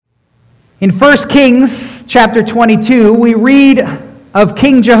In 1 Kings chapter 22, we read of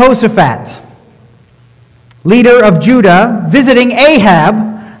King Jehoshaphat, leader of Judah, visiting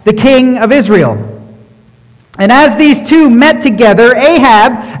Ahab, the king of Israel. And as these two met together,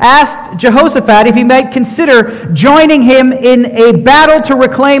 Ahab asked Jehoshaphat if he might consider joining him in a battle to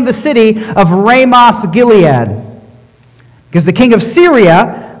reclaim the city of Ramoth Gilead, because the king of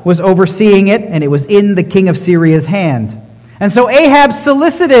Syria was overseeing it, and it was in the king of Syria's hand. And so Ahab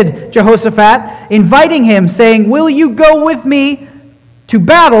solicited Jehoshaphat, inviting him, saying, "Will you go with me to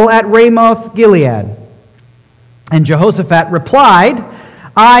battle at Ramoth Gilead?" And Jehoshaphat replied,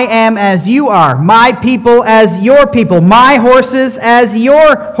 "I am as you are, my people as your people, my horses as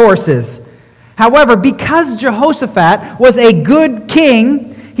your horses." However, because Jehoshaphat was a good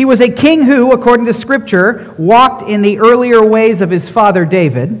king, he was a king who, according to Scripture, walked in the earlier ways of his father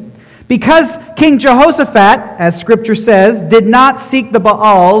David. Because King Jehoshaphat, as Scripture says, did not seek the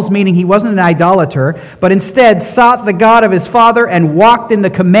Baals, meaning he wasn't an idolater, but instead sought the God of his father and walked in the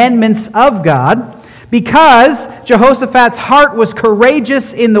commandments of God, because Jehoshaphat's heart was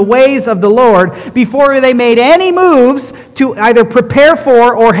courageous in the ways of the Lord, before they made any moves to either prepare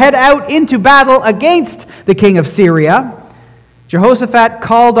for or head out into battle against the king of Syria, Jehoshaphat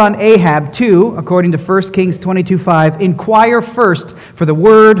called on Ahab to, according to 1 Kings 22:5, inquire first for the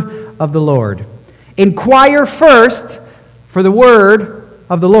word of the Lord. Inquire first for the word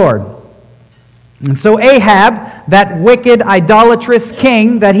of the Lord. And so Ahab, that wicked, idolatrous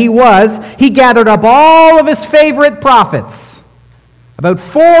king that he was, he gathered up all of his favorite prophets, about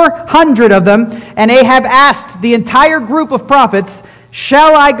 400 of them, and Ahab asked the entire group of prophets,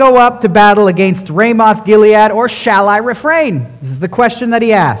 "Shall I go up to battle against Ramoth Gilead, or shall I refrain?" This is the question that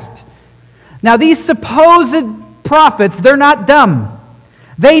he asked. Now, these supposed prophets, they're not dumb.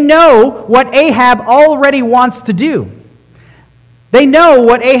 They know what Ahab already wants to do. They know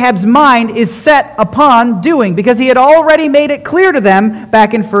what Ahab's mind is set upon doing, because he had already made it clear to them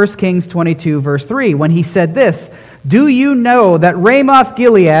back in 1 Kings 22, verse 3, when he said this, "Do you know that Ramoth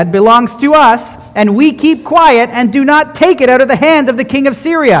Gilead belongs to us, and we keep quiet and do not take it out of the hand of the king of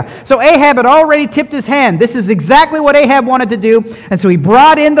Syria?" So Ahab had already tipped his hand. This is exactly what Ahab wanted to do, and so he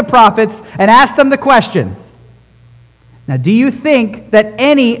brought in the prophets and asked them the question. Now, do you think that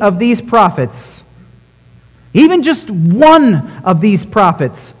any of these prophets, even just one of these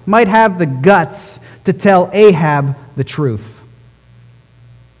prophets, might have the guts to tell Ahab the truth?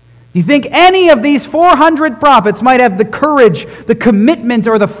 Do you think any of these 400 prophets might have the courage, the commitment,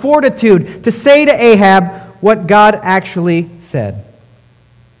 or the fortitude to say to Ahab what God actually said?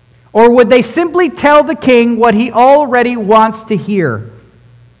 Or would they simply tell the king what he already wants to hear,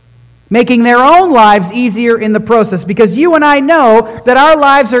 making their own lives easier in the process? Because you and I know that our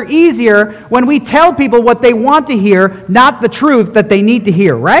lives are easier when we tell people what they want to hear, not the truth that they need to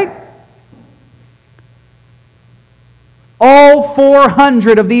hear, right? All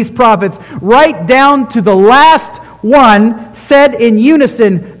 400 of these prophets, right down to the last one, said in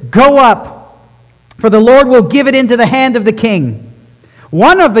unison, "Go up, for the Lord will give it into the hand of the king."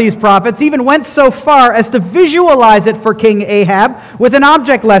 One of these prophets even went so far as to visualize it for King Ahab with an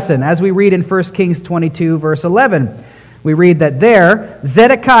object lesson, as we read in 1 Kings 22, verse 11. We read that there,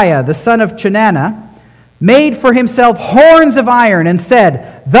 Zedekiah, the son of Chenaanah, made for himself horns of iron and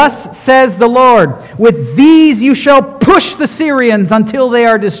said, "Thus says the Lord, with these you shall push the Syrians until they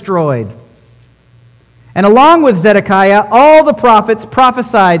are destroyed." And along with Zedekiah, all the prophets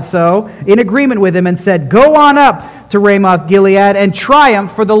prophesied so in agreement with him and said, "Go on up to Ramoth Gilead and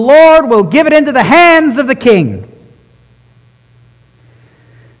triumph, for the Lord will give it into the hands of the king."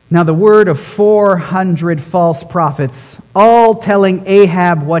 Now the word of 400 false prophets, all telling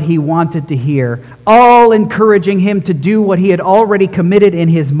Ahab what he wanted to hear, all encouraging him to do what he had already committed in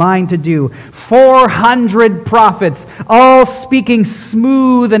his mind to do. 400 prophets, all speaking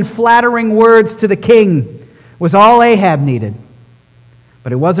smooth and flattering words to the king, was all Ahab needed.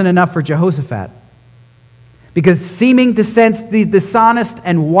 But it wasn't enough for Jehoshaphat. Because seeming to sense the dishonest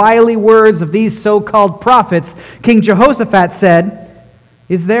and wily words of these so-called prophets, King Jehoshaphat said,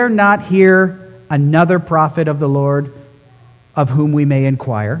 "Is there not here another prophet of the Lord of whom we may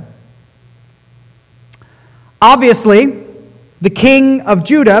inquire?" Obviously, the king of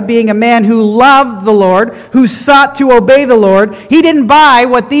Judah, being a man who loved the Lord, who sought to obey the Lord, he didn't buy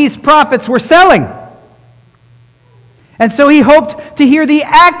what these prophets were selling. And so he hoped to hear the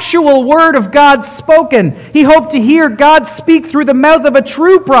actual word of God spoken. He hoped to hear God speak through the mouth of a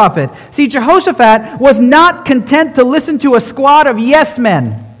true prophet. See, Jehoshaphat was not content to listen to a squad of yes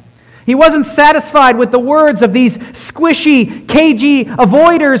men. He wasn't satisfied with the words of these squishy, cagey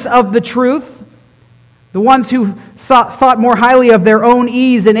avoiders of the truth. the ones who thought more highly of their own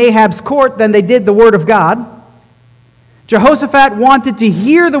ease in Ahab's court than they did the word of God. Jehoshaphat wanted to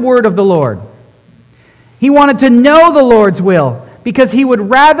hear the word of the Lord. He wanted to know the Lord's will because he would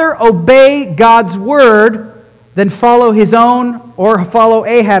rather obey God's word than follow his own or follow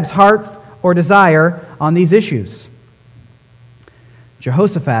Ahab's heart or desire on these issues.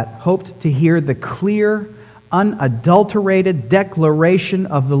 Jehoshaphat hoped to hear the clear, unadulterated declaration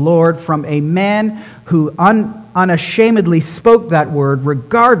of the Lord from a man who unashamedly spoke that word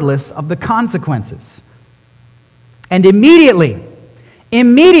regardless of the consequences. And immediately,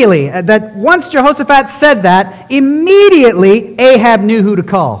 that once Jehoshaphat said that, immediately Ahab knew who to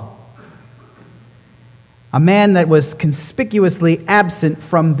call. A man that was conspicuously absent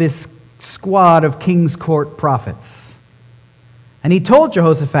from this squad of king's court prophets. And he told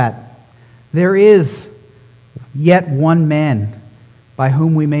Jehoshaphat, there is yet one man by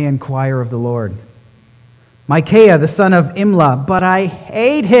whom we may inquire of the Lord. Micaiah, the son of Imlah, but I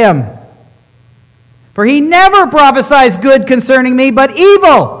hate him. For he never prophesies good concerning me, but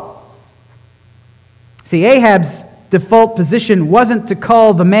evil. See, Ahab's default position wasn't to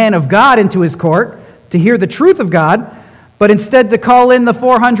call the man of God into his court to hear the truth of God, but instead to call in the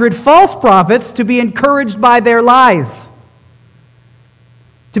 400 false prophets to be encouraged by their lies,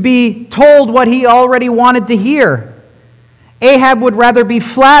 to be told what he already wanted to hear. Ahab would rather be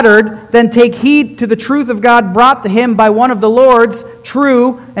flattered than take heed to the truth of God brought to him by one of the Lord's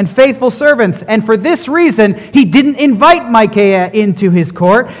true and faithful servants. And for this reason, he didn't invite Micaiah into his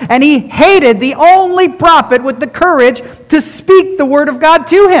court, and he hated the only prophet with the courage to speak the word of God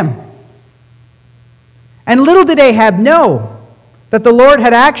to him. And little did Ahab know that the Lord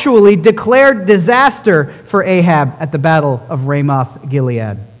had actually declared disaster for Ahab at the battle of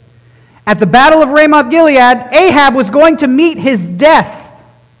Ramoth-Gilead. At the battle of Ramoth-Gilead, Ahab was going to meet his death.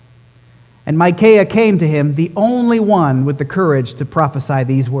 And Micaiah came to him, the only one with the courage to prophesy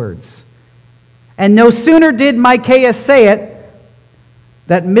these words. And no sooner did Micaiah say it,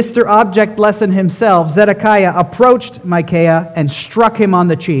 that Mr. Object Lesson himself, Zedekiah, approached Micaiah and struck him on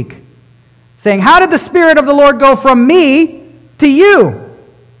the cheek, saying, "How did the Spirit of the Lord go from me to you?"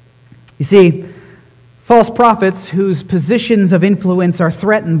 You see, false prophets whose positions of influence are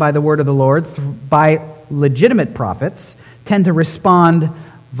threatened by the word of the Lord, by legitimate prophets, tend to respond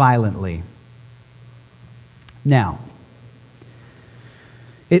violently. Now,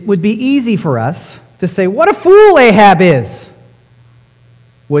 it would be easy for us to say, what a fool Ahab is,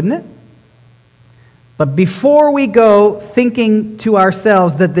 wouldn't it? But before we go thinking to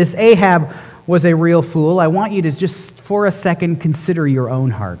ourselves that this Ahab was a real fool, I want you to just for a second consider your own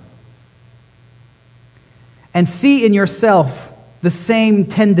heart. And see in yourself the same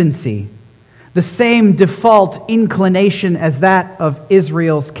tendency, the same default inclination as that of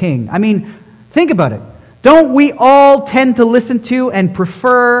Israel's king. I mean, think about it. Don't we all tend to listen to and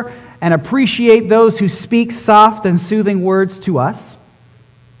prefer and appreciate those who speak soft and soothing words to us?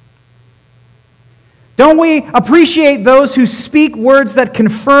 Don't we appreciate those who speak words that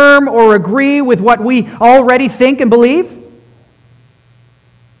confirm or agree with what we already think and believe?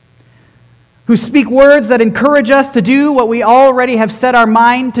 Who speak words that encourage us to do what we already have set our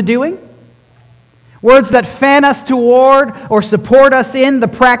mind to doing? Words that fan us toward or support us in the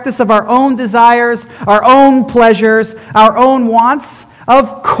practice of our own desires, our own pleasures, our own wants?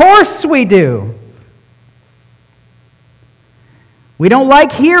 Of course we do. We don't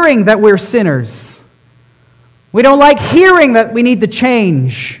like hearing that we're sinners. We don't like hearing that we need to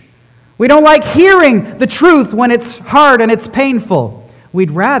change. We don't like hearing the truth when it's hard and it's painful.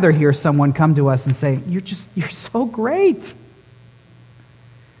 We'd rather hear someone come to us and say, you're so great.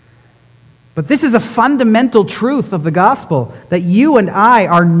 But this is a fundamental truth of the gospel, that you and I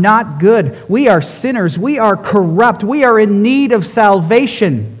are not good. We are sinners. We are corrupt. We are in need of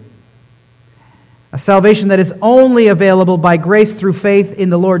salvation. A salvation that is only available by grace through faith in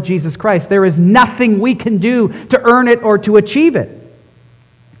the Lord Jesus Christ. There is nothing we can do to earn it or to achieve it.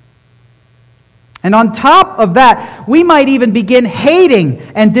 And on top of that, we might even begin hating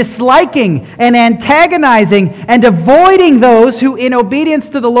and disliking and antagonizing and avoiding those who, in obedience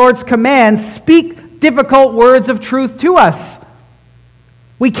to the Lord's commands, speak difficult words of truth to us.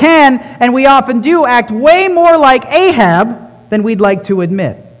 We can, and we often do, act way more like Ahab than we'd like to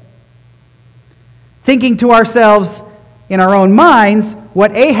admit. Thinking to ourselves in our own minds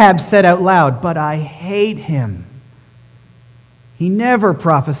what Ahab said out loud, "But I hate him. He never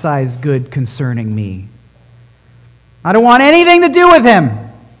prophesies good concerning me. I don't want anything to do with him.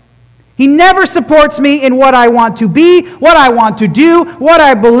 He never supports me in what I want to be, what I want to do, what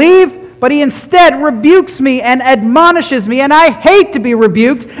I believe, but he instead rebukes me and admonishes me, and I hate to be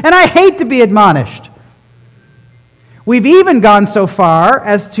rebuked, and I hate to be admonished." We've even gone so far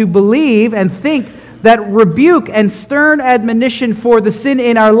as to believe and think that rebuke and stern admonition for the sin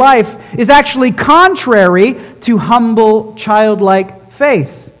in our life is actually contrary to humble, childlike faith.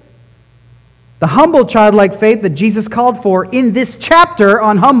 The humble, childlike faith that Jesus called for in this chapter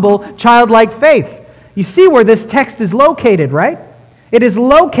on humble, childlike faith. You see where this text is located, right? It is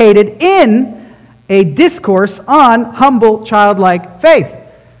located in a discourse on humble, childlike faith.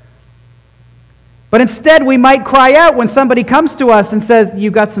 But instead, we might cry out when somebody comes to us and says,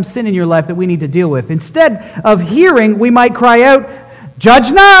 you've got some sin in your life that we need to deal with. Instead of hearing, we might cry out, judge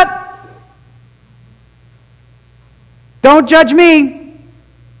not! Don't judge me!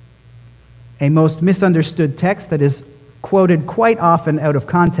 A most misunderstood text that is quoted quite often out of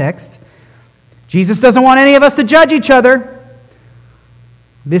context. Jesus doesn't want any of us to judge each other.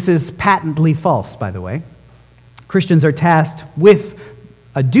 This is patently false, by the way. Christians are tasked with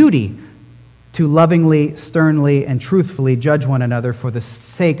a duty to lovingly, sternly, and truthfully judge one another for the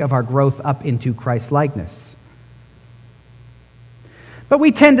sake of our growth up into Christ-likeness. But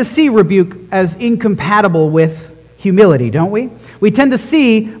we tend to see rebuke as incompatible with humility, don't we? We tend to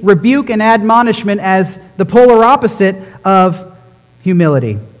see rebuke and admonishment as the polar opposite of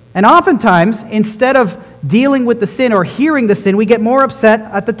humility. And oftentimes, instead of dealing with the sin or hearing the sin, we get more upset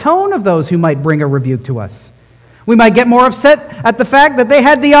at the tone of those who might bring a rebuke to us. We might get more upset at the fact that they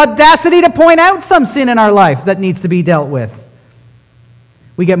had the audacity to point out some sin in our life that needs to be dealt with.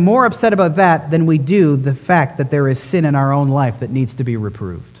 We get more upset about that than we do the fact that there is sin in our own life that needs to be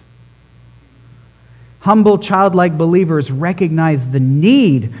reproved. Humble, childlike believers recognize the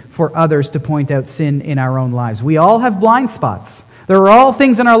need for others to point out sin in our own lives. We all have blind spots. There are all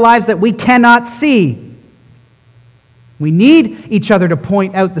things in our lives that we cannot see. We need each other to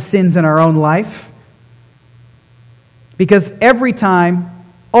point out the sins in our own life. Because every time,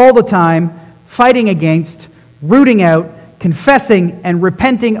 all the time, fighting against, rooting out, confessing, and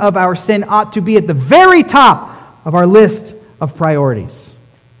repenting of our sin ought to be at the very top of our list of priorities.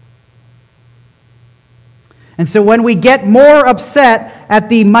 And so when we get more upset at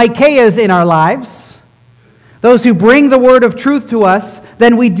the Micaiahs in our lives, those who bring the word of truth to us,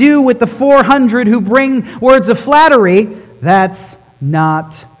 than we do with the 400 who bring words of flattery, that's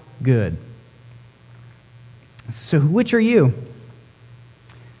not good. So which are you?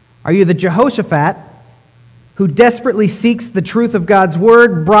 Are you the Jehoshaphat who desperately seeks the truth of God's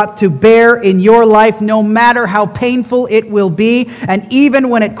word brought to bear in your life no matter how painful it will be, and even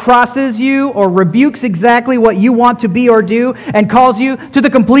when it crosses you or rebukes exactly what you want to be or do and calls you to the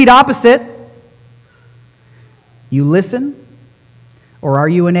complete opposite? You listen? Or are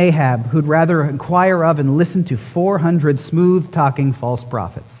you an Ahab who'd rather inquire of and listen to 400 smooth-talking false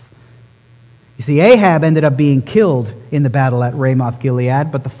prophets? You see, Ahab ended up being killed in the battle at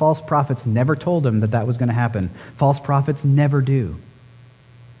Ramoth-Gilead, but the false prophets never told him that that was going to happen. False prophets never do.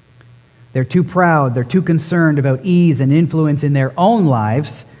 They're too proud, they're too concerned about ease and influence in their own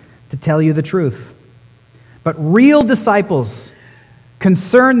lives to tell you the truth. But real disciples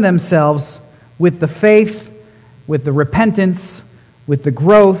concern themselves with the faith, with the repentance, with the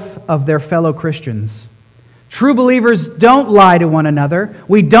growth of their fellow Christians. True believers don't lie to one another.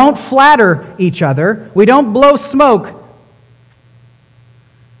 We don't flatter each other. We don't blow smoke.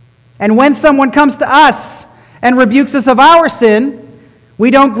 And when someone comes to us and rebukes us of our sin,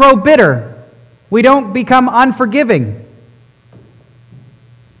 we don't grow bitter. We don't become unforgiving.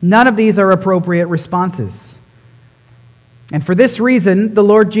 None of these are appropriate responses. And for this reason, the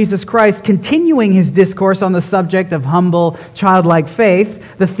Lord Jesus Christ, continuing his discourse on the subject of humble, childlike faith,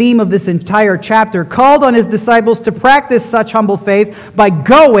 the theme of this entire chapter, called on his disciples to practice such humble faith by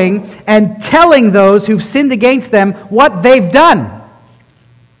going and telling those who've sinned against them what they've done.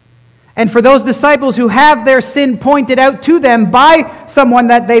 And for those disciples who have their sin pointed out to them by someone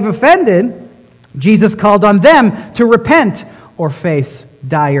that they've offended, Jesus called on them to repent or face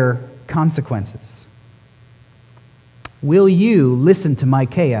dire consequences. Will you listen to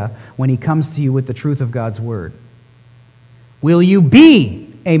Micaiah when he comes to you with the truth of God's word? Will you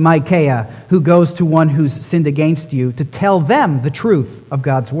be a Micaiah who goes to one who's sinned against you to tell them the truth of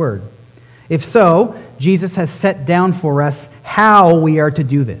God's word? If so, Jesus has set down for us how we are to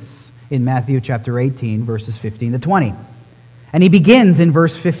do this in Matthew chapter 18, verses 15 to 20. And he begins in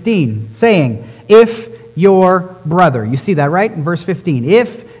verse 15, saying, if your brother, you see that, right? In verse 15,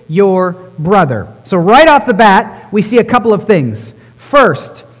 if your brother. So right off the bat, we see a couple of things.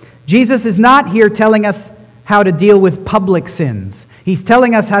 First, Jesus is not here telling us how to deal with public sins. He's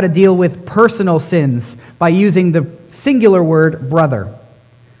telling us how to deal with personal sins by using the singular word brother.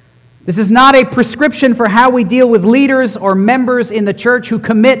 This is not a prescription for how we deal with leaders or members in the church who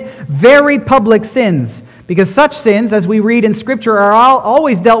commit very public sins, because such sins, as we read in Scripture, are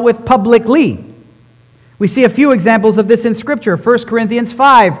always dealt with publicly. We see a few examples of this in Scripture. 1 Corinthians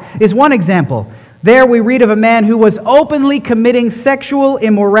 5 is one example. There we read of a man who was openly committing sexual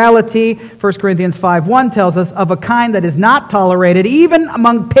immorality. 1 Corinthians 5:1 tells us, of a kind that is not tolerated even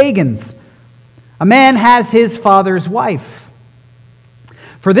among pagans. A man has his father's wife.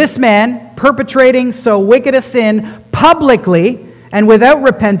 For this man, perpetrating so wicked a sin publicly and without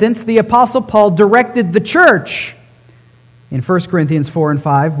repentance, the Apostle Paul directed the church in 1 Corinthians 4 and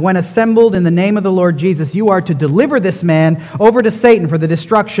 5, when assembled in the name of the Lord Jesus, you are to deliver this man over to Satan for the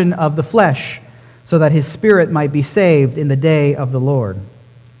destruction of the flesh, so that his spirit might be saved in the day of the Lord.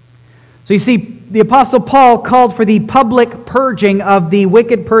 So you see, the Apostle Paul called for the public purging of the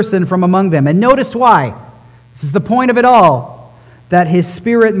wicked person from among them. And notice why. This is the point of it all, that his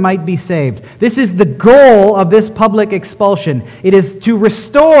spirit might be saved. This is the goal of this public expulsion. It is to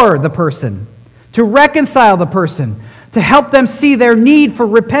restore the person, to reconcile the person, to help them see their need for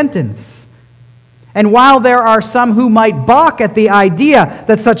repentance. And while there are some who might balk at the idea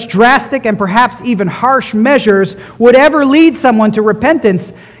that such drastic and perhaps even harsh measures would ever lead someone to repentance,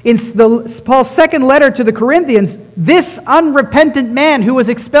 in Paul's second letter to the Corinthians, this unrepentant man who was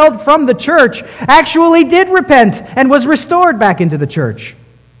expelled from the church actually did repent and was restored back into the church.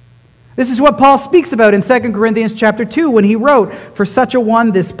 This is what Paul speaks about in 2 Corinthians chapter 2 when he wrote, "For such a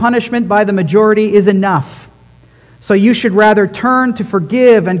one, this punishment by the majority is enough. So you should rather turn to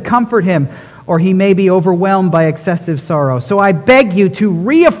forgive and comfort him, or he may be overwhelmed by excessive sorrow. So I beg you to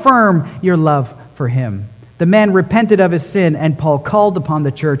reaffirm your love for him." The man repented of his sin, and Paul called upon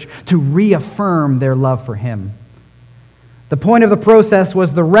the church to reaffirm their love for him. The point of the process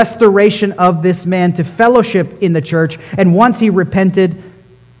was the restoration of this man to fellowship in the church, and once he repented,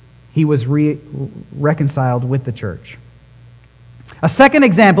 he was reconciled with the church. A second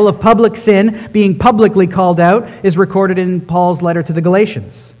example of public sin being publicly called out is recorded in Paul's letter to the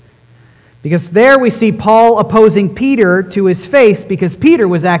Galatians. Because there we see Paul opposing Peter to his face because Peter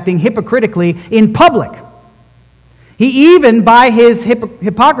was acting hypocritically in public. He even, by his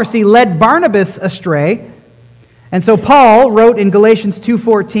hypocrisy, led Barnabas astray. And so Paul wrote in Galatians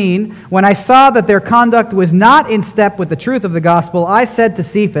 2:14, "When I saw that their conduct was not in step with the truth of the gospel, I said to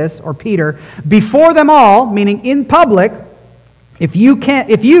Cephas," or Peter, "before them all," meaning in public, If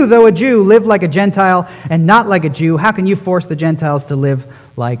you, though a Jew, live like a Gentile and not like a Jew, how can you force the Gentiles to live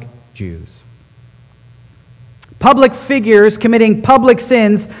like Jews?" Public figures committing public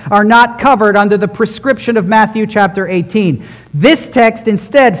sins are not covered under the prescription of Matthew chapter 18. This text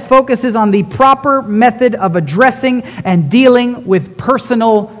instead focuses on the proper method of addressing and dealing with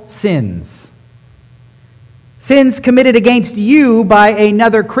personal sins. Sins committed against you by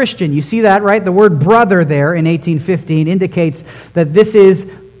another Christian. You see that, right? The word brother there in 18:15 indicates that this is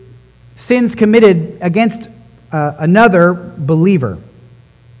sins committed against another believer,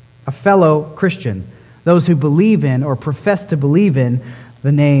 a fellow Christian, those who believe in or profess to believe in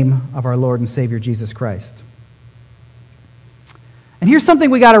the name of our Lord and Savior Jesus Christ. And here's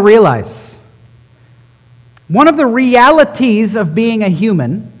something we got to realize. One of the realities of being a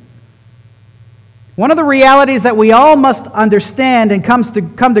human, one of the realities that we all must understand and come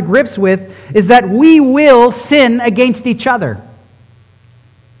to grips with is that we will sin against each other.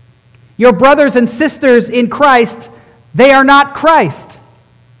 Your brothers and sisters in Christ, they are not Christ.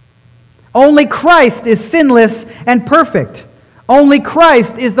 Only Christ is sinless and perfect. Only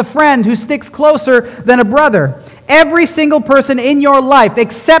Christ is the friend who sticks closer than a brother. Every single person in your life,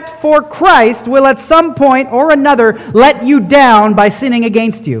 except for Christ, will at some point or another let you down by sinning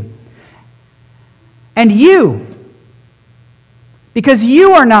against you. And you, because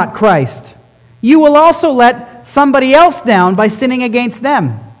you are not Christ, you will also let somebody else down by sinning against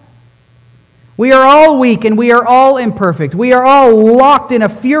them. We are all weak and we are all imperfect. We are all locked in a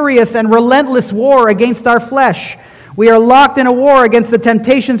furious and relentless war against our flesh. We are locked in a war against the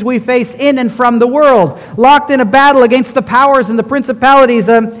temptations we face in and from the world. Locked in a battle against the powers and the principalities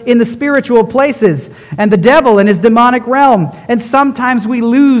in the spiritual places and the devil in his demonic realm. And sometimes we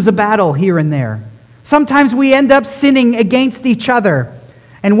lose a battle here and there. Sometimes we end up sinning against each other.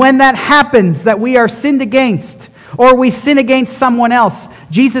 And when that happens, that we are sinned against, or we sin against someone else,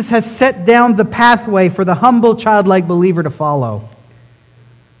 Jesus has set down the pathway for the humble, childlike believer to follow.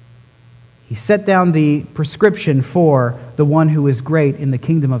 He set down the prescription for the one who is great in the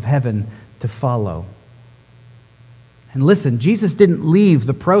kingdom of heaven to follow. And listen, Jesus didn't leave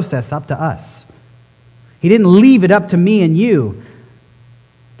the process up to us. He didn't leave it up to me and you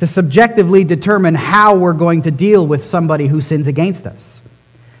to subjectively determine how we're going to deal with somebody who sins against us.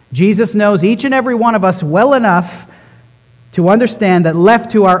 Jesus knows each and every one of us well enough to understand that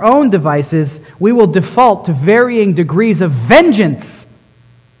left to our own devices, we will default to varying degrees of vengeance,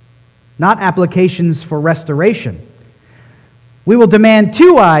 not applications for restoration. We will demand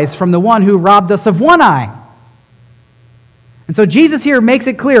 2 eyes from the one who robbed us of 1 eye. And so Jesus here makes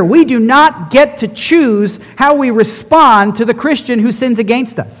it clear, we do not get to choose how we respond to the Christian who sins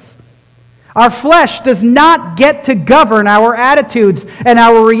against us. Our flesh does not get to govern our attitudes and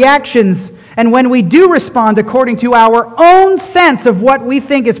our reactions. And when we do respond according to our own sense of what we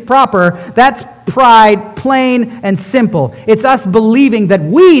think is proper, that's pride, plain and simple. It's us believing that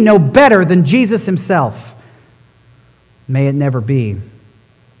we know better than Jesus himself. May it never be.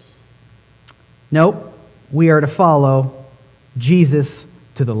 Nope, we are to follow Jesus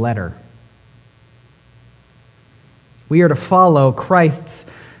to the letter. We are to follow Christ's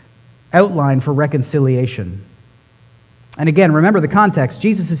outline for reconciliation. And again, remember the context.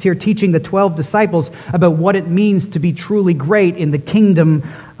 Jesus is here teaching the 12 disciples about what it means to be truly great in the kingdom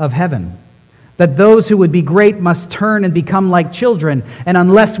of heaven. That those who would be great must turn and become like children, and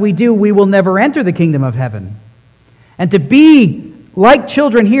unless we do, we will never enter the kingdom of heaven. And to be like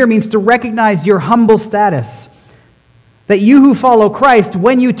children here means to recognize your humble status. That you who follow Christ,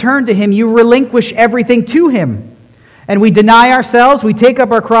 when you turn to him, you relinquish everything to him. And we deny ourselves, we take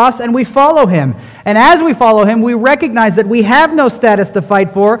up our cross, and we follow him. And as we follow him, we recognize that we have no status to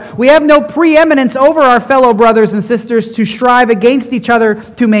fight for. We have no preeminence over our fellow brothers and sisters to strive against each other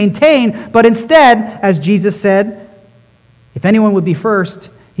to maintain. But instead, as Jesus said, if anyone would be first,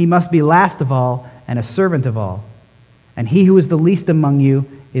 he must be last of all and a servant of all. And he who is the least among you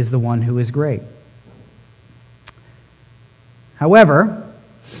is the one who is great. However,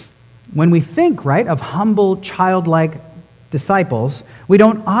 when we think, of humble, childlike disciples, we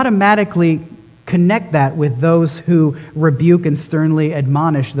don't automatically connect that with those who rebuke and sternly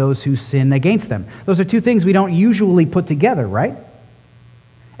admonish those who sin against them. Those are 2 things we don't usually put together, right?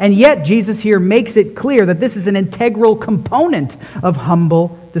 And yet, Jesus here makes it clear that this is an integral component of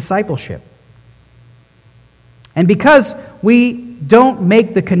humble discipleship. And because we don't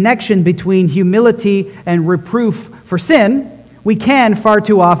make the connection between humility and reproof for sin, we can far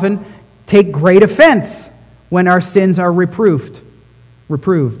too often take great offense when our sins are reproved.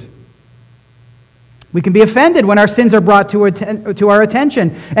 We can be offended when our sins are brought to our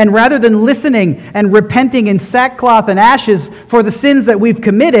attention. And rather than listening and repenting in sackcloth and ashes for the sins that we've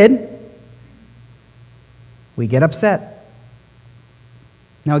committed, we get upset.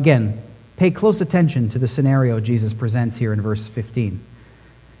 Now again, pay close attention to the scenario Jesus presents here in verse 15.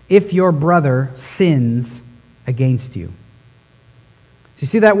 If your brother sins against you. You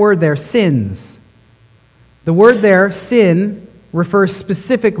see that word there, sins. The word there, sin, refers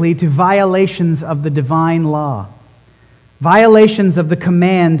specifically to violations of the divine law. Violations of the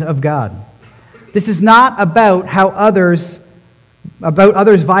command of God. This is not about others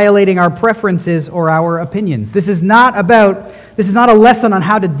violating our preferences or our opinions. This is not a lesson on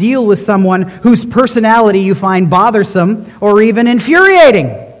how to deal with someone whose personality you find bothersome or even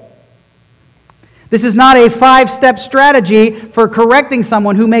infuriating. This is not a 5-step strategy for correcting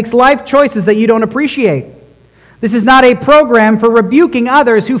someone who makes life choices that you don't appreciate. This is not a program for rebuking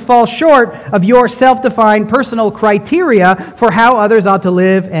others who fall short of your self-defined personal criteria for how others ought to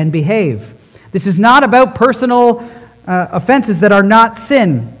live and behave. This is not about personal offenses that are not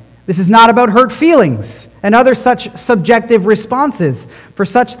sin. This is not about hurt feelings and other such subjective responses. For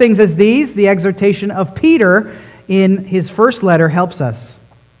such things as these, the exhortation of Peter in his first letter helps us.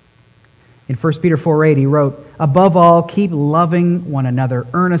 In 1 Peter 4:8, he wrote, "Above all, keep loving one another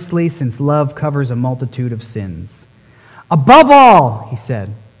earnestly, since love covers a multitude of sins." Above all, he said,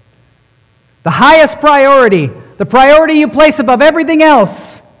 the highest priority, the priority you place above everything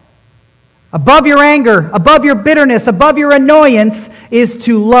else, above your anger, above your bitterness, above your annoyance, is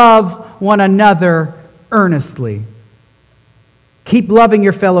to love one another earnestly. Keep loving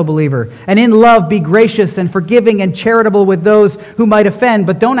your fellow believer. And in love, be gracious and forgiving and charitable with those who might offend,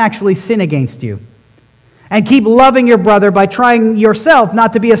 but don't actually sin against you. And keep loving your brother by trying yourself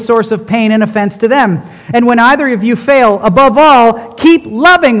not to be a source of pain and offense to them. And when either of you fail, above all, keep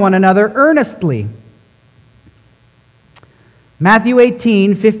loving one another earnestly. Matthew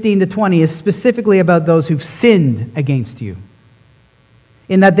 18:15-20 is specifically about those who've sinned against you,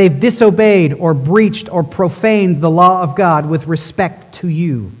 in that they've disobeyed or breached or profaned the law of God with respect to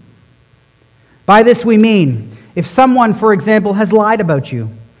you. By this we mean, if someone, for example, has lied about you,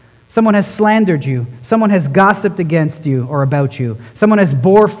 someone has slandered you, someone has gossiped against you or about you, someone has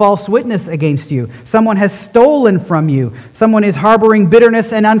bore false witness against you, someone has stolen from you, someone is harboring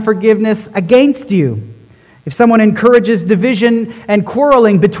bitterness and unforgiveness against you, if someone encourages division and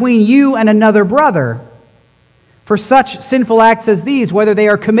quarreling between you and another brother, For such sinful acts as these, whether they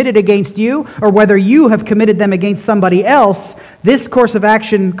are committed against you or whether you have committed them against somebody else, this course of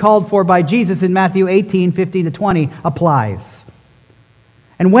action called for by Jesus in Matthew 18:15-20 applies.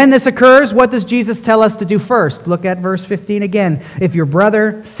 And when this occurs, what does Jesus tell us to do first? Look at verse 15 again. If your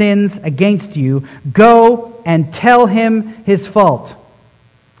brother sins against you, go and tell him his fault.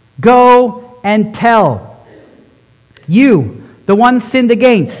 Go and tell. You, the one sinned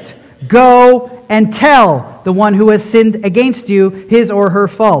against, go and tell the one who has sinned against you his or her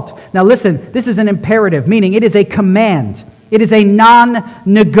fault. Now listen, this is an imperative, meaning it is a command. It is a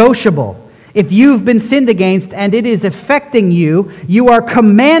non-negotiable. If you've been sinned against and it is affecting you, you are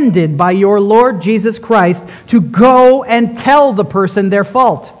commanded by your Lord Jesus Christ to go and tell the person their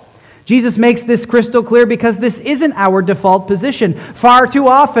fault. Jesus makes this crystal clear because this isn't our default position. Far too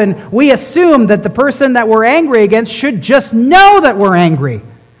often, we assume that the person that we're angry against should just know that we're angry.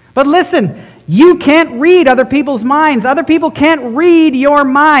 But listen, you can't read other people's minds. Other people can't read your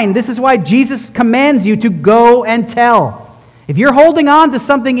mind. This is why Jesus commands you to go and tell. If you're holding on to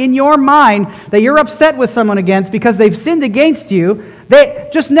something in your mind that you're upset with someone against because they've sinned against you,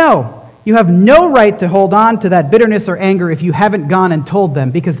 just know you have no right to hold on to that bitterness or anger if you haven't gone and told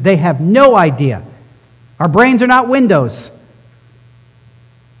them, because they have no idea. Our brains are not windows.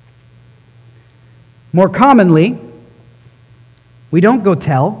 More commonly, we don't go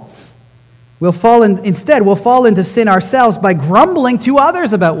tell. Instead, we'll fall into sin ourselves by grumbling to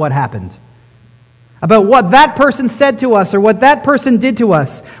others about what happened, about what that person said to us or what that person did to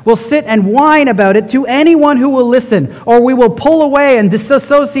us. We'll sit and whine about it to anyone who will listen, or we will pull away and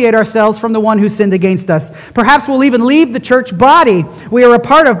disassociate ourselves from the one who sinned against us. Perhaps we'll even leave the church body we are a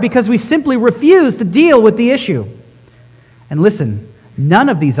part of because we simply refuse to deal with the issue. And listen, none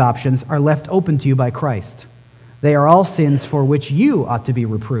of these options are left open to you by Christ. They are all sins for which you ought to be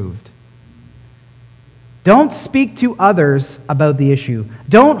reproved. Don't speak to others about the issue.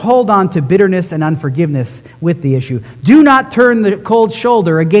 Don't hold on to bitterness and unforgiveness with the issue. Do not turn the cold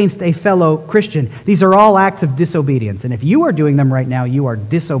shoulder against a fellow Christian. These are all acts of disobedience. And if you are doing them right now, you are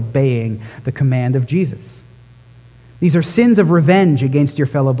disobeying the command of Jesus. These are sins of revenge against your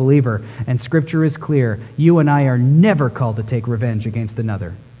fellow believer. And Scripture is clear. You and I are never called to take revenge against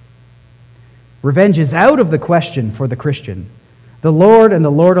another. Revenge is out of the question for the Christian. The Lord and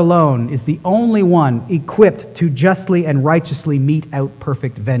the Lord alone is the only one equipped to justly and righteously mete out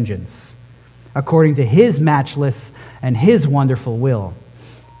perfect vengeance, according to His matchless and His wonderful will.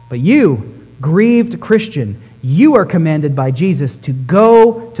 But you, grieved Christian, you are commanded by Jesus to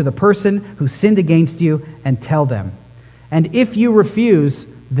go to the person who sinned against you and tell them. And if you refuse,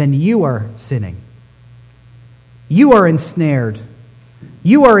 then you are sinning. You are ensnared.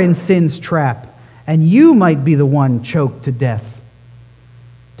 You are in sin's trap, and you might be the one choked to death.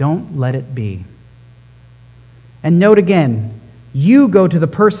 Don't let it be. And note again, you go to the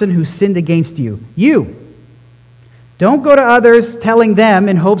person who sinned against you. You. Don't go to others telling them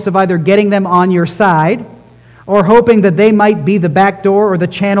in hopes of either getting them on your side or hoping that they might be the back door or the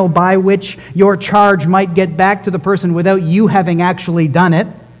channel by which your charge might get back to the person without you having actually done it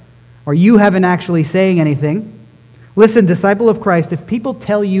or you haven't actually saying anything. Listen, disciple of Christ, if people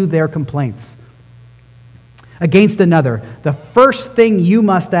tell you their complaints against another, the first thing you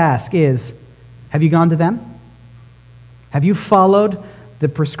must ask is, have you gone to them? Have you followed the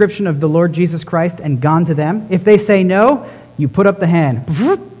prescription of the Lord Jesus Christ and gone to them? If they say no, you put up the hand.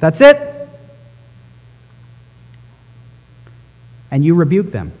 That's it. And you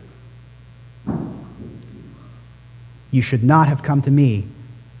rebuke them. You should not have come to me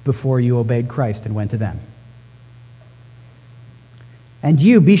before you obeyed Christ and went to them. And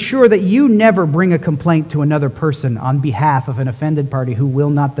you, be sure that you never bring a complaint to another person on behalf of an offended party who will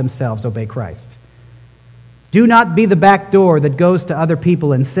not themselves obey Christ. Do not be the back door that goes to other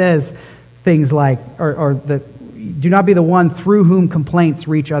people and says things like, do not be the one through whom complaints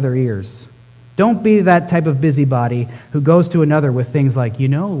reach other ears. Don't be that type of busybody who goes to another with things like, you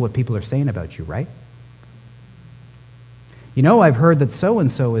know what people are saying about you, right? You know, I've heard that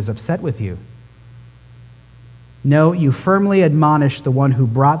so-and-so is upset with you. No, you firmly admonish the one who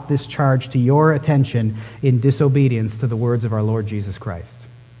brought this charge to your attention in disobedience to the words of our Lord Jesus Christ.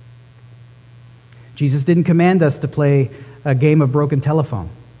 Jesus didn't command us to play a game of broken telephone,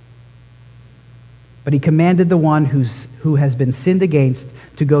 but He commanded the one who has been sinned against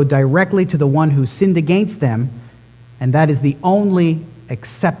to go directly to the one who sinned against them, and that is the only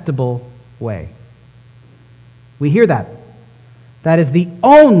acceptable way. We hear that. That is the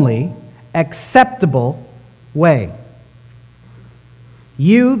only acceptable way.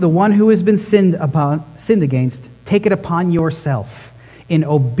 You, the one who has been sinned against, take it upon yourself. in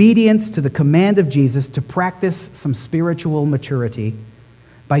obedience to the command of Jesus to practice some spiritual maturity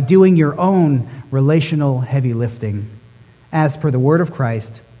by doing your own relational heavy lifting. As per the word of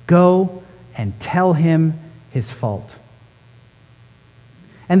Christ, go and tell him his fault.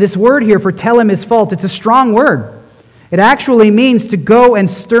 And this word here for tell him his fault, it's a strong word. It actually means to go and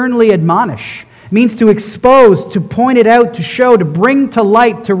sternly admonish. It means to expose, to point it out, to show, to bring to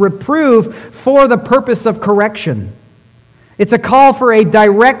light, to reprove for the purpose of correction. It's a call for a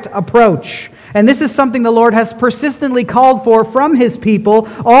direct approach. And this is something the Lord has persistently called for from his people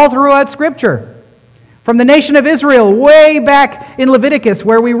all throughout Scripture. From the nation of Israel, way back in Leviticus,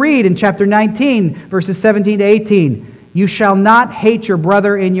 where we read in chapter 19, verses 17 to 18, "You shall not hate your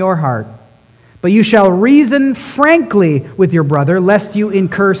brother in your heart, but you shall reason frankly with your brother, lest you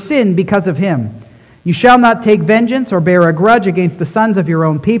incur sin because of him. You shall not take vengeance or bear a grudge against the sons of your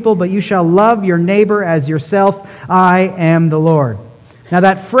own people, but you shall love your neighbor as yourself. I am the Lord." Now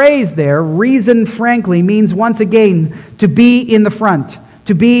that phrase there, reason frankly, means once again to be in the front,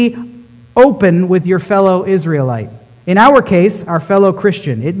 to be open with your fellow Israelite. In our case, our fellow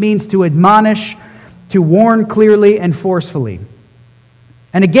Christian. It means to admonish, to warn clearly and forcefully.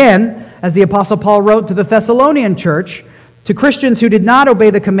 And again, as the Apostle Paul wrote to the Thessalonian church, to Christians who did not obey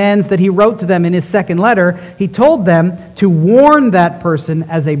the commands that he wrote to them in his second letter, he told them to warn that person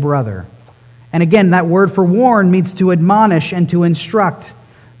as a brother. And again, that word for warn means to admonish and to instruct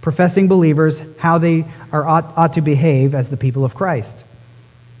professing believers how they ought to behave as the people of Christ.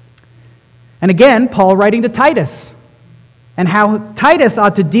 And again, Paul writing to Titus, and how Titus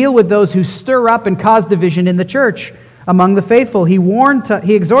ought to deal with those who stir up and cause division in the church among the faithful.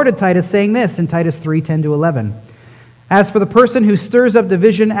 He exhorted Titus, saying this in Titus 3:10 to 11. "As for the person who stirs up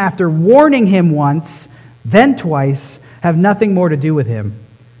division after warning him once, then twice, have nothing more to do with him.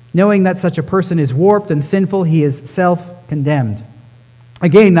 Knowing that such a person is warped and sinful, he is self-condemned."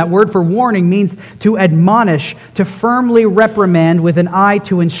 Again, that word for warning means to admonish, to firmly reprimand with an eye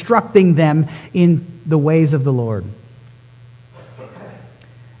to instructing them in the ways of the Lord.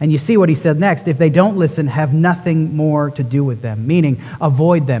 And you see what he said next. If they don't listen, have nothing more to do with them. Meaning,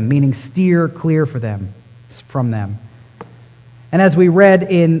 avoid them. Meaning, steer clear from them. And as we read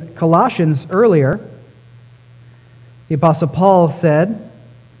in Colossians earlier, the Apostle Paul said,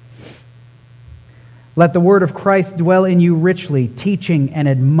 "Let the word of Christ dwell in you richly, teaching and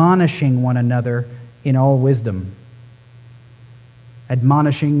admonishing one another in all wisdom."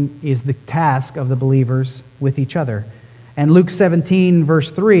 Admonishing is the task of the believers with each other. And Luke 17, verse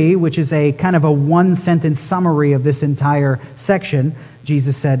 3, which is a kind of a one-sentence summary of this entire section,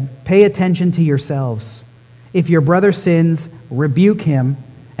 Jesus said, "Pay attention to yourselves. If your brother sins, rebuke him,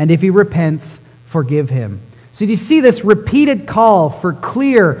 and if he repents, forgive him." So do you see this repeated call for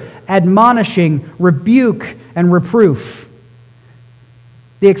clear admonishing, rebuke, and reproof?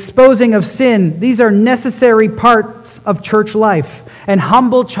 The exposing of sin, these are necessary parts of church life. And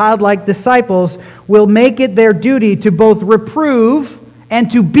humble, childlike disciples will make it their duty to both reprove and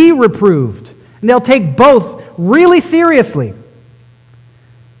to be reproved. And they'll take both really seriously.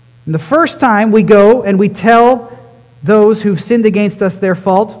 And the first time we go and we tell those who've sinned against us their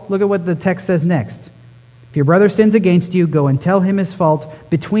fault, look at what the text says next. "If your brother sins against you, go and tell him his fault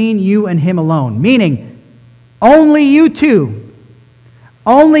between you and him alone." Meaning, only you two,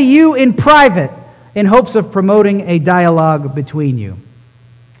 only you in private, in hopes of promoting a dialogue between you.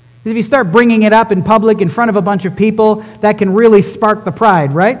 If you start bringing it up in public in front of a bunch of people, that can really spark the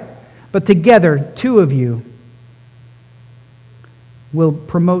pride, right? But together, two of you will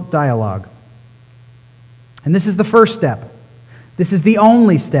promote dialogue. And this is the first step. This is the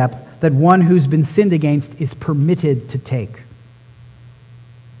only step that one who's been sinned against is permitted to take.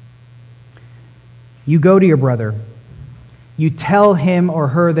 You go to your brother. You tell him or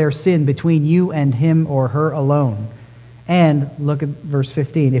her their sin between you and him or her alone. And look at verse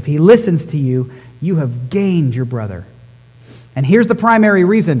 15. If he listens to you, you have gained your brother. And here's the primary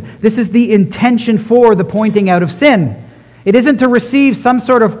reason. This is the intention for the pointing out of sin. It isn't to receive some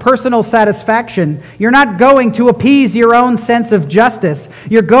sort of personal satisfaction. You're not going to appease your own sense of justice.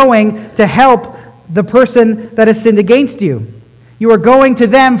 You're going to help the person that has sinned against you. You are going to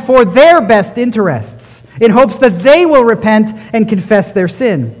them for their best interests, in hopes that they will repent and confess their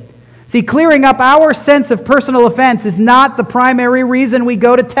sin. See, clearing up our sense of personal offense is not the primary reason we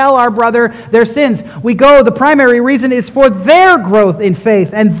go to tell our brother their sins. The primary reason is for their growth in faith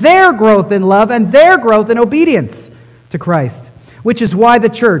and their growth in love and their growth in obedience to Christ. Which is why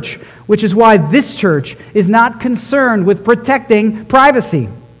this church is not concerned with protecting privacy.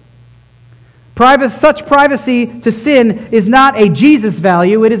 Such privacy to sin is not a Jesus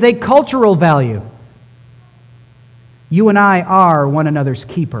value, it is a cultural value. You and I are one another's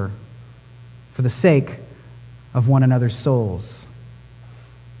keeper for the sake of one another's souls.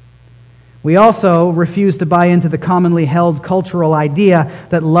 We also refuse to buy into the commonly held cultural idea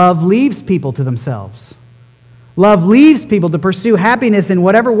that love leaves people to themselves. Love leaves people to pursue happiness in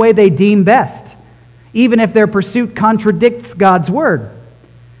whatever way they deem best, even if their pursuit contradicts God's word.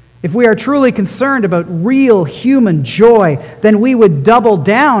 If we are truly concerned about real human joy, then we would double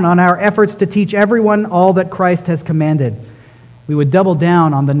down on our efforts to teach everyone all that Christ has commanded. We would double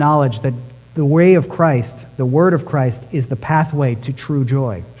down on the knowledge that the way of Christ, the word of Christ, is the pathway to true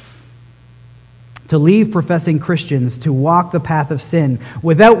joy. To leave professing Christians to walk the path of sin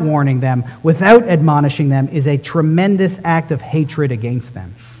without warning them, without admonishing them, is a tremendous act of hatred against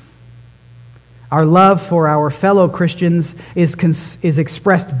them. Our love for our fellow Christians is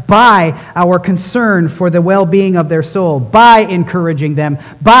expressed by our concern for the well-being of their soul, by encouraging them,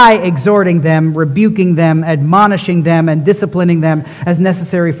 by exhorting them, rebuking them, admonishing them, and disciplining them as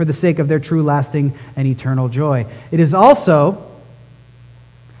necessary for the sake of their true, lasting, and eternal joy. It is also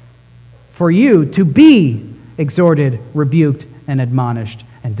for you to be exhorted, rebuked, and admonished,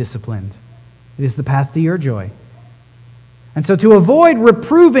 and disciplined. It is the path to your joy. And so to avoid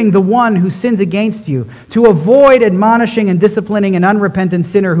reproving the one who sins against you, to avoid admonishing and disciplining an unrepentant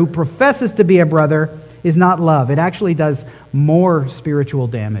sinner who professes to be a brother, is not love. It actually does more spiritual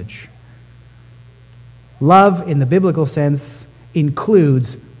damage. Love, in the biblical sense,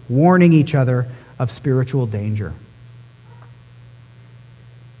 includes warning each other of spiritual danger.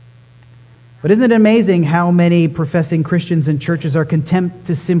 But isn't it amazing how many professing Christians and churches are content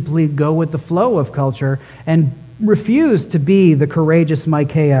to simply go with the flow of culture and refuse to be the courageous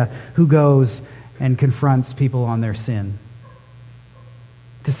Micaiah who goes and confronts people on their sin?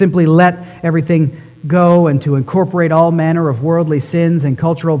 To simply let everything go and to incorporate all manner of worldly sins and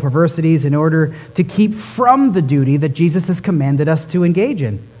cultural perversities in order to keep from the duty that Jesus has commanded us to engage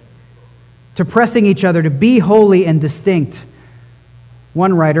in. To pressing each other to be holy and distinct.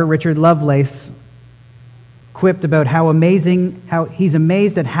 One writer, Richard Lovelace, quipped about how he's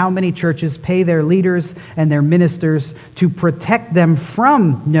amazed at how many churches pay their leaders and their ministers to protect them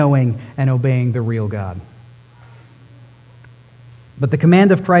from knowing and obeying the real God. But the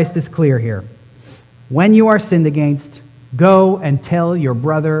command of Christ is clear here. When you are sinned against, go and tell your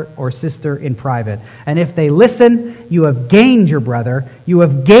brother or sister in private. And if they listen, you have gained your brother. You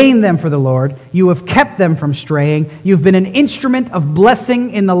have gained them for the Lord. You have kept them from straying. You've been an instrument of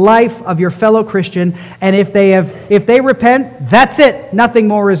blessing in the life of your fellow Christian. And if they repent, that's it. Nothing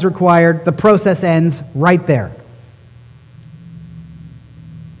more is required. The process ends right there.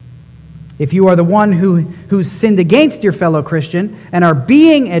 If you are the one who's sinned against your fellow Christian and are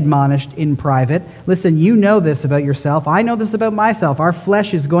being admonished in private, listen, you know this about yourself. I know this about myself. Our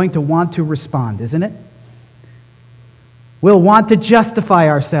flesh is going to want to respond, isn't it? We'll want to justify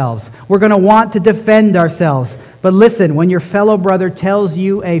ourselves. We're going to want to defend ourselves. But listen, when your fellow brother tells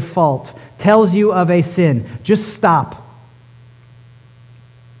you a fault, tells you of a sin, just stop.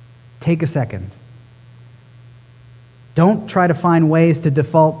 Take a second. Don't try to find ways to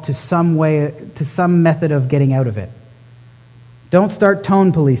default to some method of getting out of it. Don't start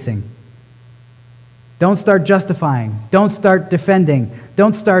tone policing. Don't start justifying. Don't start defending.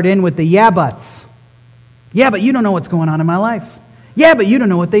 Don't start in with the yeah buts. Yeah, but you don't know what's going on in my life. Yeah, but you don't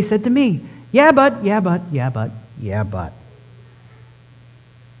know what they said to me. Yeah, but, yeah, but, yeah, but, yeah, but.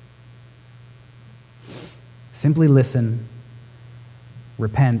 Simply listen,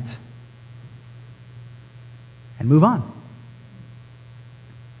 repent, and move on.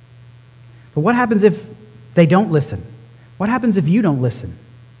 But what happens if they don't listen? What happens if you don't listen?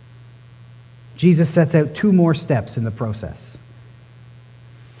 Jesus sets out two more steps in the process.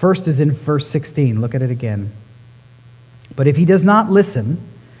 First is in verse 16. Look at it again. But if he does not listen,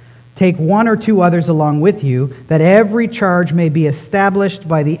 take one or two others along with you, that every charge may be established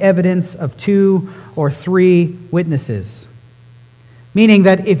by the evidence of 2 or 3 witnesses. Meaning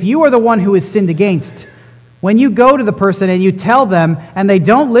that if you are the one who is sinned against, when you go to the person and you tell them and they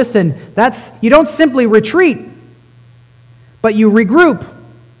don't listen, you don't simply retreat, but you regroup.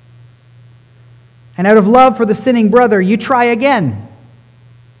 And out of love for the sinning brother, you try again.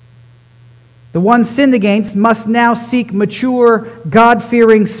 The one sinned against must now seek mature,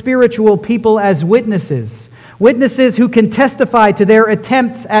 God-fearing, spiritual people as witnesses. Witnesses who can testify to their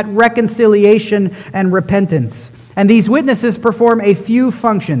attempts at reconciliation and repentance. And these witnesses perform a few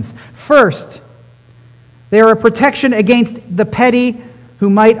functions. First, they are a protection against the petty who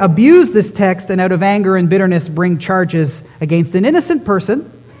might abuse this text and out of anger and bitterness bring charges against an innocent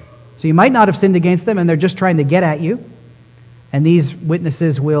person. So you might not have sinned against them and they're just trying to get at you. And these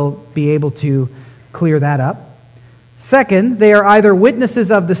witnesses will be able to clear that up. Second, they are either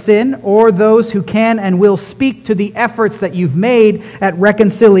witnesses of the sin or those who can and will speak to the efforts that you've made at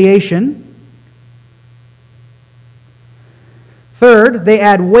reconciliation. Third, they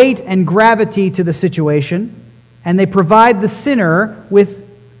add weight and gravity to the situation, and they provide the sinner with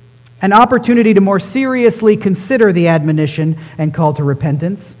an opportunity to more seriously consider the admonition and call to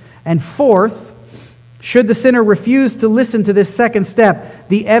repentance. And fourth, should the sinner refuse to listen to this second step,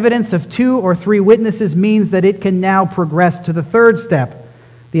 the evidence of 2 or 3 witnesses means that it can now progress to the third step,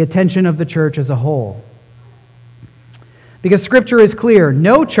 the attention of the church as a whole. Because Scripture is clear,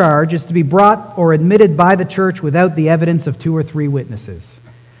 no charge is to be brought or admitted by the church without the evidence of 2 or 3 witnesses.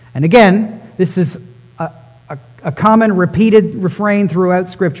 And again, this is a common repeated refrain throughout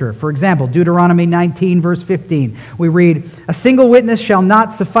Scripture. For example, Deuteronomy 19, verse 15, we read, "A single witness shall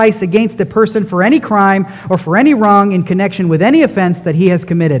not suffice against a person for any crime or for any wrong in connection with any offense that he has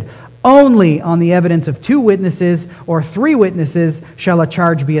committed. Only on the evidence of 2 witnesses or 3 witnesses shall a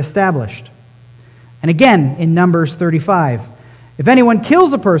charge be established." And again, in Numbers 35, "If anyone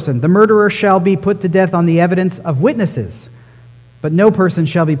kills a person, the murderer shall be put to death on the evidence of witnesses, but no person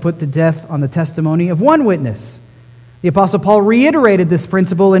shall be put to death on the testimony of 1 witness." The Apostle Paul reiterated this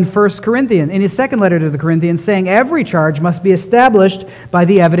principle in 1 Corinthians, in his second letter to the Corinthians, saying every charge must be established by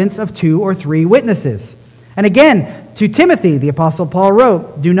the evidence of 2 or 3 witnesses. And again, to Timothy, the Apostle Paul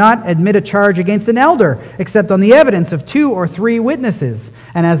wrote, "Do not admit a charge against an elder, except on the evidence of 2 or 3 witnesses."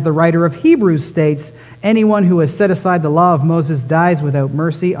 And as the writer of Hebrews states, "Anyone who has set aside the law of Moses dies without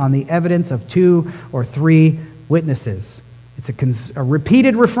mercy on the evidence of 2 or 3 witnesses." It's a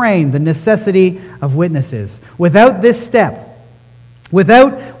repeated refrain, the necessity of witnesses. Without this step,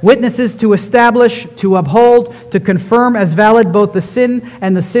 without witnesses to establish, to uphold, to confirm as valid both the sin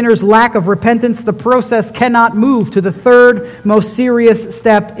and the sinner's lack of repentance, the process cannot move to the third most serious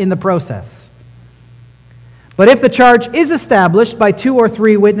step in the process. But if the charge is established by 2 or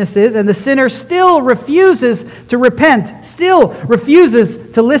 3 witnesses and the sinner still refuses to repent, still refuses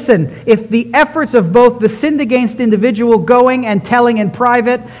to listen, if the efforts of both the sinned against individual going and telling in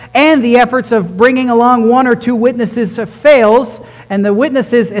private and the efforts of bringing along 1 or 2 witnesses fails and the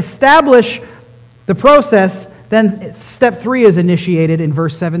witnesses establish the process, then step 3 is initiated in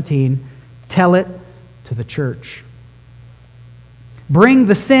verse 17. Tell it to the church. Bring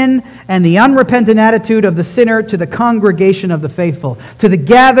the sin and the unrepentant attitude of the sinner to the congregation of the faithful, to the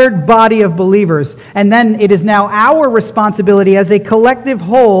gathered body of believers. And then it is now our responsibility as a collective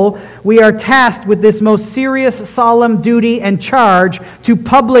whole, we are tasked with this most serious, solemn duty and charge to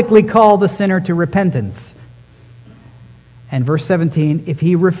publicly call the sinner to repentance. And verse 17, if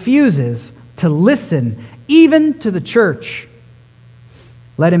he refuses to listen even to the church,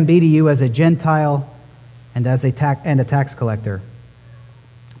 let him be to you as a Gentile and as a tax collector.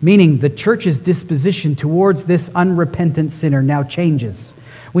 Meaning the church's disposition towards this unrepentant sinner now changes.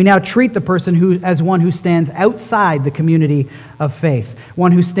 We now treat the person as one who stands outside the community of faith,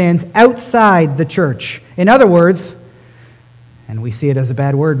 one who stands outside the church. In other words, and we see it as a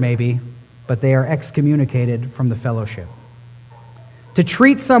bad word maybe, but they are excommunicated from the fellowship. To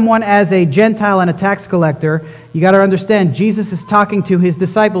treat someone as a Gentile and a tax collector, you got to understand, Jesus is talking to his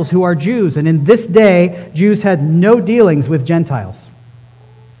disciples who are Jews, and in this day, Jews had no dealings with Gentiles.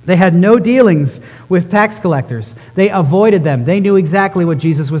 They had no dealings with tax collectors. They avoided them. They knew exactly what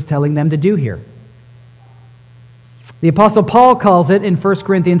Jesus was telling them to do here. The Apostle Paul calls it in 1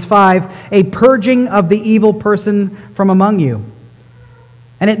 Corinthians 5, a purging of the evil person from among you.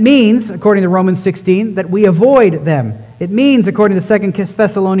 And it means, according to Romans 16, that we avoid them. It means, according to 2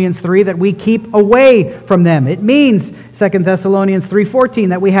 Thessalonians 3, that we keep away from them. It means, 2 Thessalonians 3:14,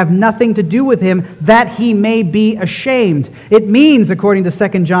 that we have nothing to do with him, that he may be ashamed. It means, according to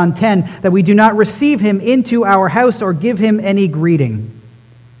 2 John 10, that we do not receive him into our house or give him any greeting.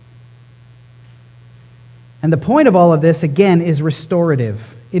 And the point of all of this, again, is restorative.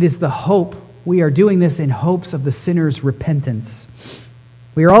 It is the hope. We are doing this in hopes of the sinner's repentance.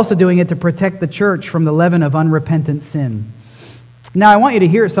 We are also doing it to protect the church from the leaven of unrepentant sin. Now, I want you to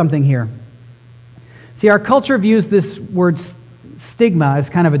hear something here. See, our culture views this word stigma as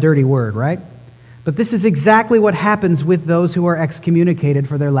kind of a dirty word, right? But this is exactly what happens with those who are excommunicated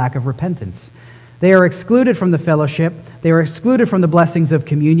for their lack of repentance. They are excluded from the fellowship. They are excluded from the blessings of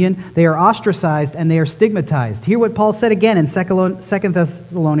communion. They are ostracized and they are stigmatized. Hear what Paul said again in 2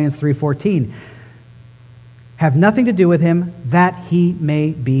 Thessalonians 3:14. Have nothing to do with him, that he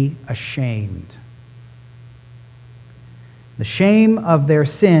may be ashamed. The shame of their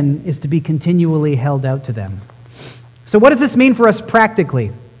sin is to be continually held out to them. So what does this mean for us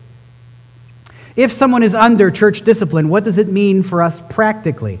practically? If someone is under church discipline, what does it mean for us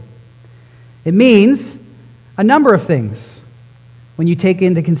practically? It means a number of things when you take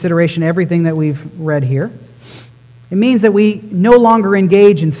into consideration everything that we've read here. It means that we no longer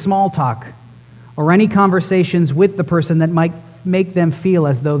engage in small talk or any conversations with the person that might make them feel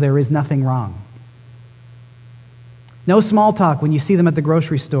as though there is nothing wrong. No small talk when you see them at the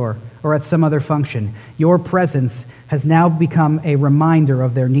grocery store or at some other function. Your presence has now become a reminder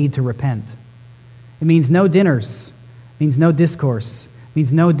of their need to repent. It means no dinners, it means no discourse, it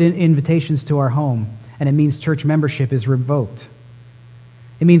means no invitations to our home, and it means church membership is revoked.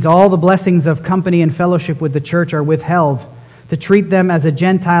 It means all the blessings of company and fellowship with the church are withheld. To treat them as a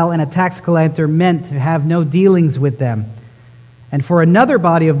Gentile and a tax collector meant to have no dealings with them. And for another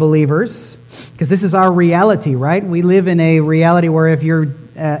body of believers, because this is our reality, right? We live in a reality where if you're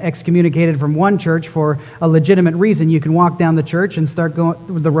excommunicated from one church for a legitimate reason, you can walk down the church and start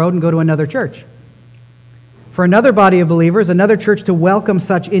going the road and go to another church. For another body of believers, another church to welcome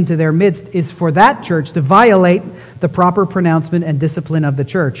such into their midst is for that church to violate the proper pronouncement and discipline of the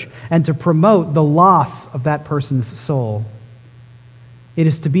church and to promote the loss of that person's soul. It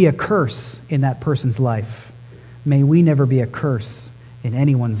is to be a curse in that person's life. May we never be a curse in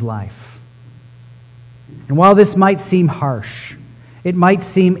anyone's life. And while this might seem harsh, it might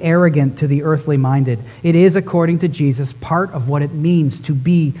seem arrogant to the earthly minded, it is, according to Jesus, part of what it means to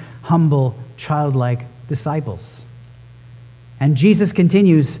be humble, childlike disciples. And Jesus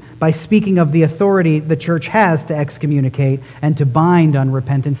continues by speaking of the authority the church has to excommunicate and to bind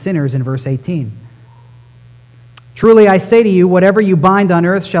unrepentant sinners in verse 18. Truly I say to you, whatever you bind on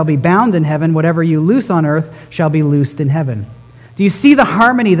earth shall be bound in heaven, whatever you loose on earth shall be loosed in heaven. Do you see the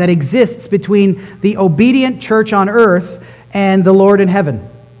harmony that exists between the obedient church on earth and the Lord in heaven?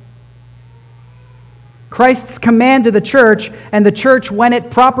 Christ's command to the church, and the church, when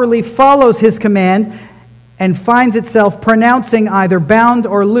it properly follows his command and finds itself pronouncing either bound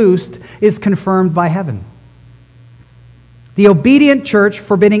or loosed, is confirmed by heaven. The obedient church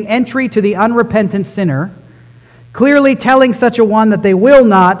forbidding entry to the unrepentant sinner, clearly telling such a one that they will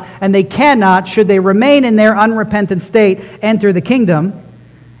not and they cannot, should they remain in their unrepentant state, enter the kingdom.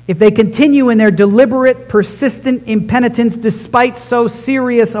 If they continue in their deliberate, persistent impenitence despite so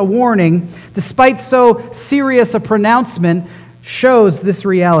serious a warning, despite so serious a pronouncement, shows this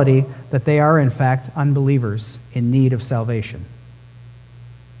reality that they are in fact unbelievers in need of salvation.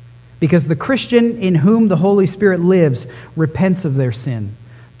 Because the Christian in whom the Holy Spirit lives repents of their sin,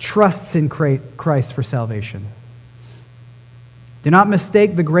 trusts in Christ for salvation. Do not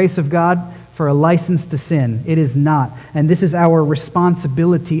mistake the grace of God for a license to sin. It is not. And this is our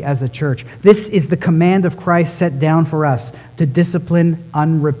responsibility as a church. This is the command of Christ set down for us, to discipline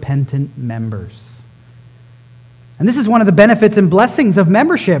unrepentant members. And this is one of the benefits and blessings of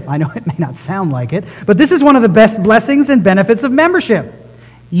membership. I know it may not sound like it, but this is one of the best blessings and benefits of membership.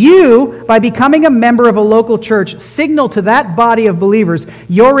 You, by becoming a member of a local church, signal to that body of believers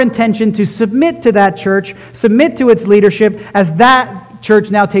your intention to submit to that church, submit to its leadership, as that church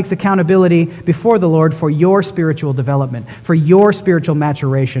now takes accountability before the Lord for your spiritual development, for your spiritual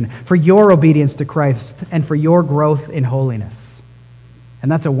maturation, for your obedience to Christ, and for your growth in holiness.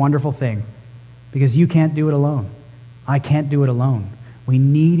 And that's a wonderful thing, because you can't do it alone. I can't do it alone. We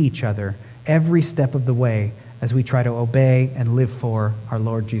need each other every step of the way as we try to obey and live for our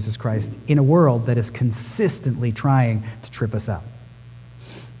Lord Jesus Christ in a world that is consistently trying to trip us up.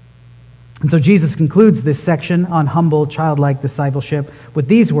 And so Jesus concludes this section on humble, childlike discipleship with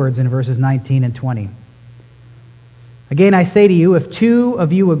these words in verses 19 and 20. Again, I say to you, if two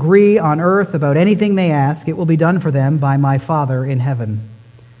of you agree on earth about anything they ask, it will be done for them by my Father in heaven.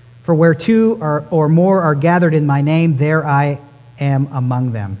 For where two or more are gathered in my name, there I am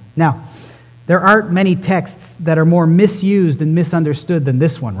among them. Now, there aren't many texts that are more misused and misunderstood than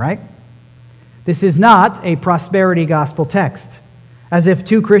this one, right? This is not a prosperity gospel text, as if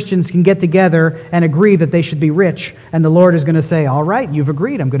two Christians can get together and agree that they should be rich, and the Lord is going to say, all right, you've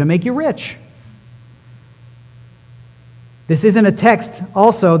agreed, I'm going to make you rich. This isn't a text,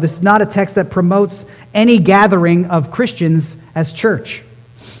 also, this is not a text that promotes any gathering of Christians as church.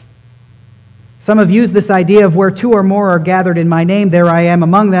 Some have used this idea of where two or more are gathered in my name, there I am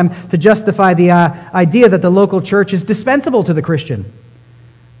among them, to justify the idea that the local church is dispensable to the Christian.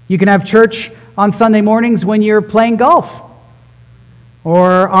 You can have church on Sunday mornings when you're playing golf,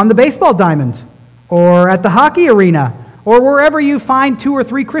 or on the baseball diamond, or at the hockey arena, or wherever you find two or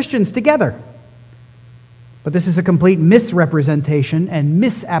three Christians together. But this is a complete misrepresentation and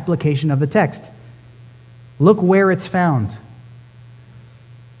misapplication of the text. Look where it's found.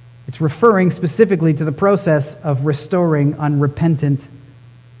 It's referring specifically to the process of restoring unrepentant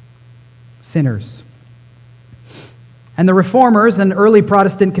sinners. And the Reformers and early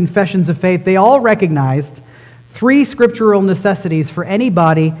Protestant confessions of faith, they all recognized 3 scriptural necessities for any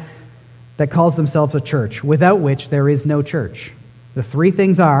body that calls themselves a church, without which there is no church. The 3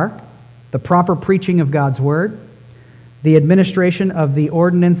 things are the proper preaching of God's word, the administration of the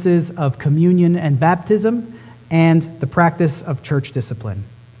ordinances of communion and baptism, and the practice of church discipline.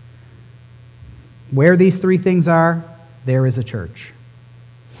 Where these 3 things are, there is a church.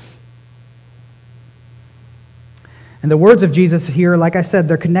 And the words of Jesus here, like I said,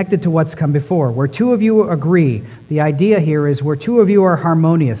 they're connected to what's come before. Where 2 of you agree, the idea here is where 2 of you are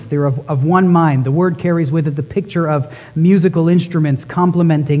harmonious, they're of one mind. The word carries with it the picture of musical instruments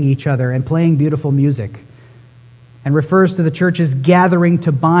complementing each other and playing beautiful music, and refers to the church's gathering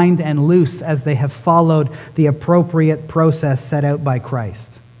to bind and loose as they have followed the appropriate process set out by Christ.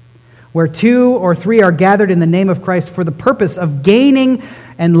 Where 2 or 3 are gathered in the name of Christ for the purpose of gaining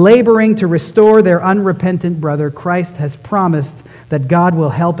and laboring to restore their unrepentant brother, Christ has promised that God will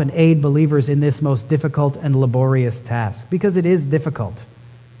help and aid believers in this most difficult and laborious task. Because it is difficult.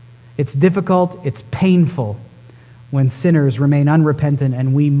 It's difficult, it's painful when sinners remain unrepentant,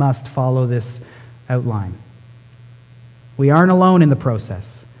 and we must follow this outline. We aren't alone in the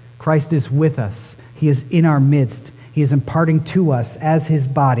process. Christ is with us. He is in our midst. He is imparting to us, as His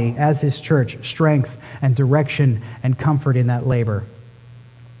body, as His church, strength and direction and comfort in that labor.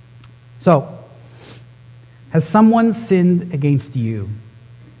 So, has someone sinned against you,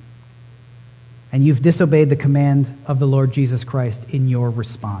 and you've disobeyed the command of the Lord Jesus Christ in your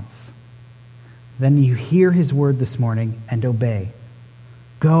response? Then you hear His word this morning and obey.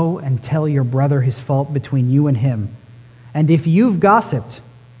 Go and tell your brother his fault between you and him. And if you've gossiped,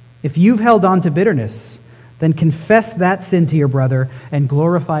 if you've held on to bitterness, then confess that sin to your brother and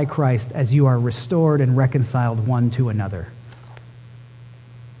glorify Christ as you are restored and reconciled one to another.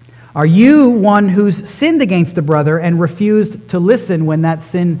 Are you one who's sinned against a brother and refused to listen when that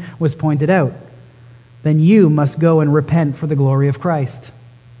sin was pointed out? Then you must go and repent for the glory of Christ.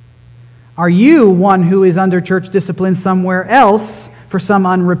 Are you one who is under church discipline somewhere else for some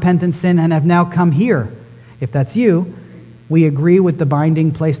unrepentant sin and have now come here? If that's you, we agree with the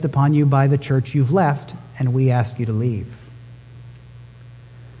binding placed upon you by the church you've left, and we ask you to leave.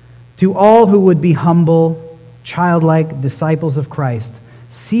 To all who would be humble, childlike disciples of Christ,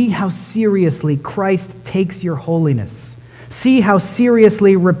 see how seriously Christ takes your holiness. See how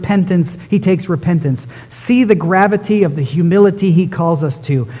seriously He takes repentance. See the gravity of the humility He calls us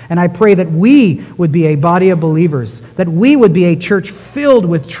to. And I pray that we would be a body of believers, that we would be a church filled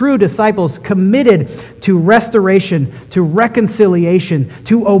with true disciples committed to restoration, to reconciliation,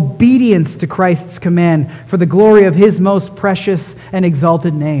 to obedience to Christ's command for the glory of His most precious and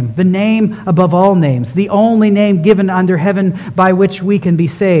exalted name, the name above all names, the only name given under heaven by which we can be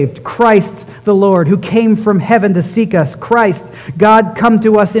saved, Christ the Lord, who came from heaven to seek us. Christ, God come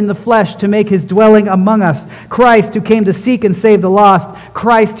to us in the flesh to make His dwelling among us. Christ, who came to seek and save the lost.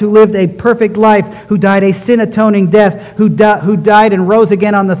 Christ, who lived a perfect life, who died a sin-atoning death, who died and rose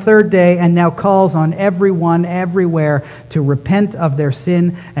again on the 3rd day, and now calls on everyone, everywhere, to repent of their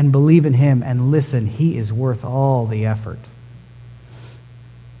sin and believe in Him. And listen, He is worth all the effort.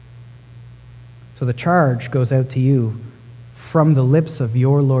 So the charge goes out to you from the lips of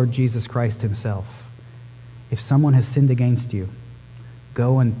your Lord Jesus Christ Himself. If someone has sinned against you,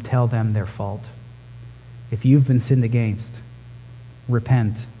 go and tell them their fault. If you've been sinned against,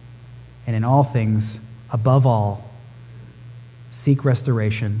 repent, and in all things, above all, seek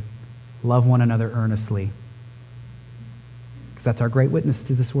restoration, love one another earnestly, because that's our great witness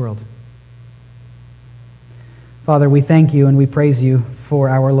to this world. Father, we thank You and we praise You for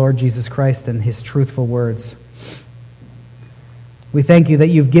our Lord Jesus Christ and His truthful words. We thank You that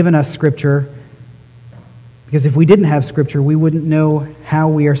You've given us Scripture, because if we didn't have Scripture, we wouldn't know how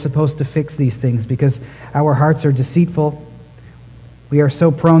we are supposed to fix these things, because our hearts are deceitful. We are so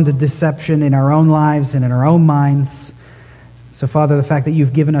prone to deception in our own lives and in our own minds. So, Father, the fact that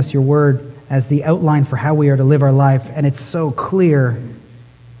You've given us Your Word as the outline for how we are to live our life, and it's so clear,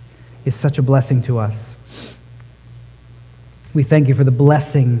 is such a blessing to us. We thank You for the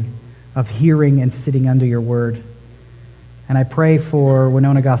blessing of hearing and sitting under Your Word. And I pray for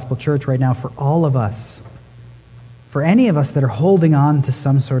Winona Gospel Church right now, for all of us, for any of us that are holding on to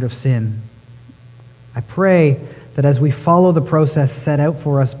some sort of sin. I pray that as we follow the process set out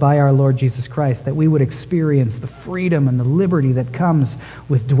for us by our Lord Jesus Christ, that we would experience the freedom and the liberty that comes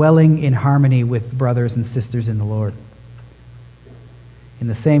with dwelling in harmony with brothers and sisters in the Lord. In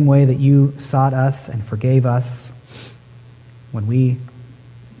the same way that You sought us and forgave us when we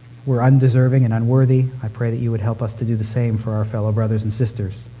were undeserving and unworthy, I pray that You would help us to do the same for our fellow brothers and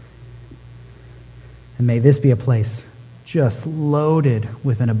sisters. And may this be a place just loaded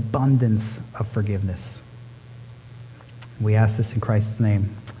with an abundance of forgiveness. We ask this in Christ's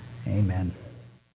name. Amen.